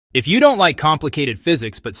If you don't like complicated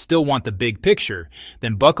physics but still want the big picture,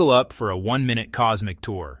 then buckle up for a 1-minute cosmic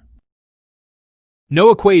tour. No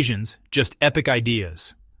equations, just epic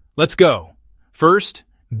ideas. Let's go. First,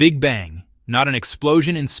 Big Bang. Not an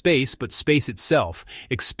explosion in space, but space itself,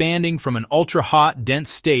 expanding from an ultra-hot, dense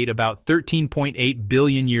state about 13.8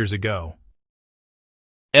 billion years ago.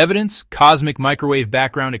 Evidence: cosmic microwave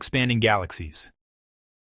background expanding galaxies.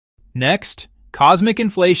 Next, cosmic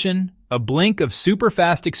inflation, a blink of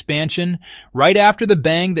super-fast expansion right after the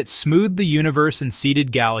bang that smoothed the universe and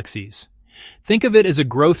seeded galaxies. Think of it as a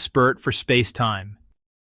growth spurt for space-time.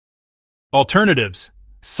 Alternatives: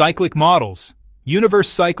 cyclic models. Universe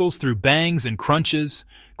cycles through bangs and crunches,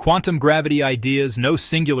 quantum gravity ideas, no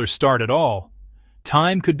singular start at all.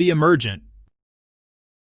 Time could be emergent.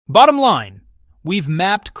 Bottom line, we've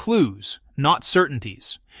mapped clues, not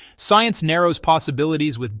certainties. Science narrows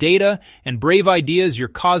possibilities with data and brave ideas. Your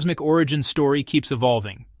cosmic origin story keeps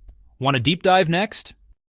evolving. Want a deep dive next?